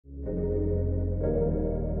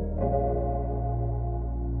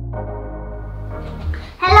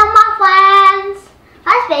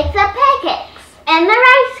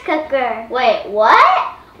cooker. Wait,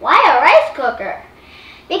 what? Why a rice cooker?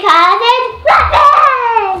 Because it's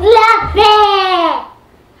fluffy!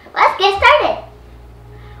 Let's get started.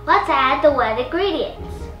 Let's add the wet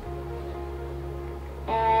ingredients.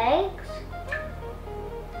 Eggs,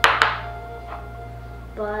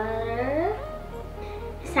 butter.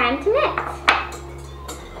 It's time to mix.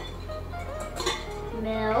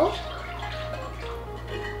 Milk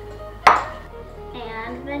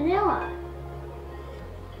and vanilla.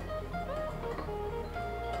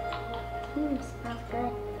 Smells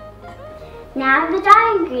good. Now the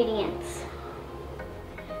dry ingredients.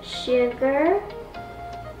 Sugar,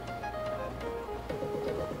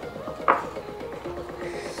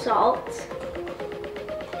 salt,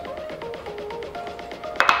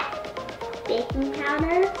 baking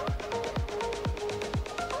powder,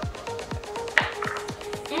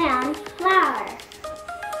 and flour.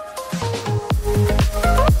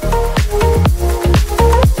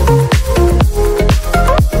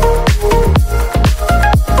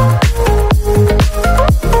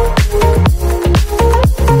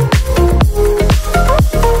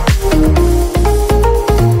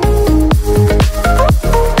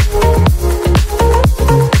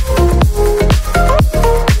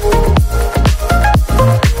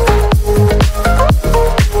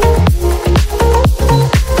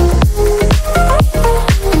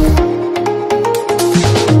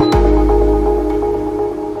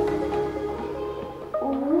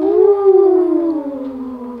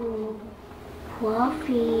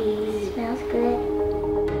 Fluffy. Smells good.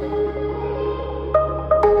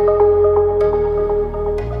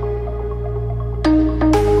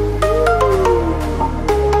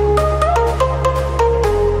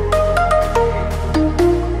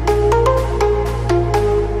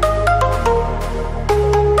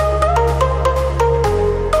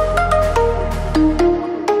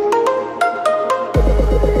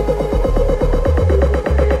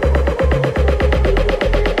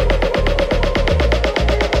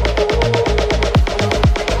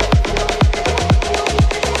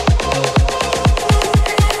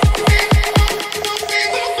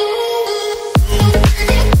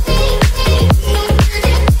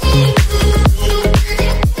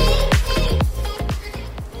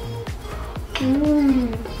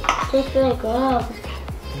 Tastes really good.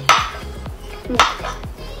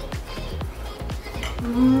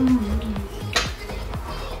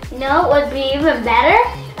 You know what would be even better?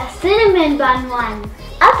 A cinnamon bun one.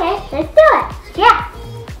 Okay, let's do it. Yeah.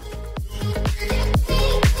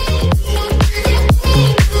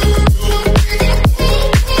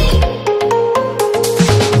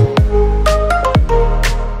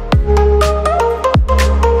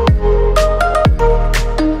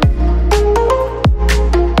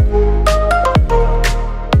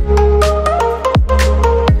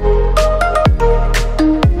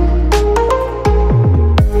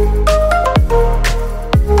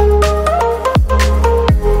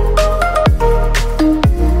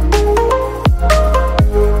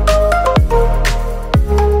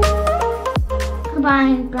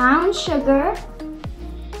 Combine brown sugar,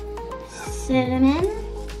 cinnamon,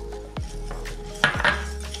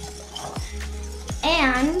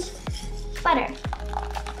 and butter.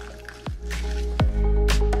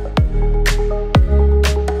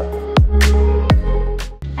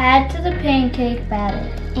 Add to the pancake batter.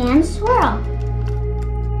 And swirl.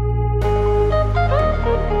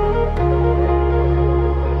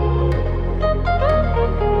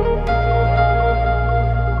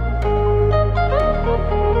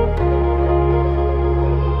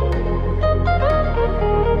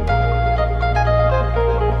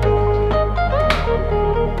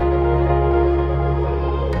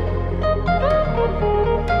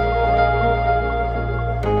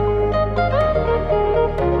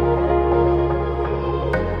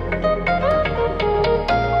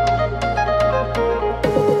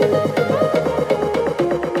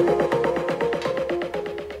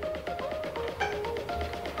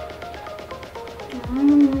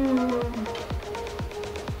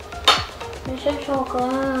 This is so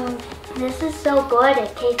good. This is so good.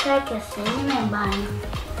 It tastes like a cinnamon bun.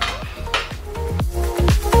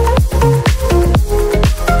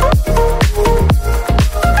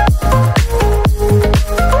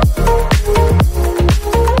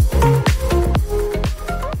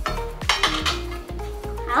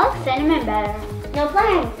 I like cinnamon better. No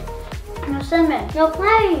plain. No cinnamon. No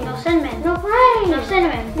plain. No cinnamon. No plain. No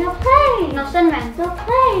cinnamon. No plain. No cinnamon. No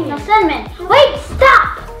plain. No cinnamon. Wait,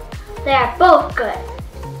 stop! They are both good.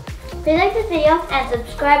 Please like this video and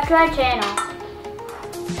subscribe to our channel.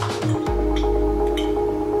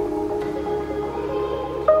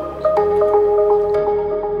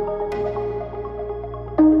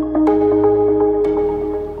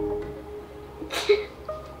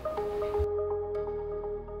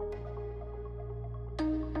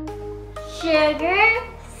 Sugar,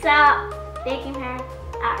 salt, baking powder,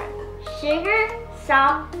 flour. Sugar,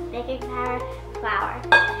 salt, baking powder, flour.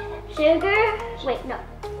 Sugar, wait, no.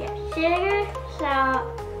 Yeah, sugar, salt,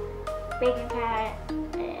 baking powder,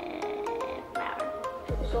 and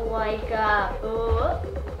flour. So like,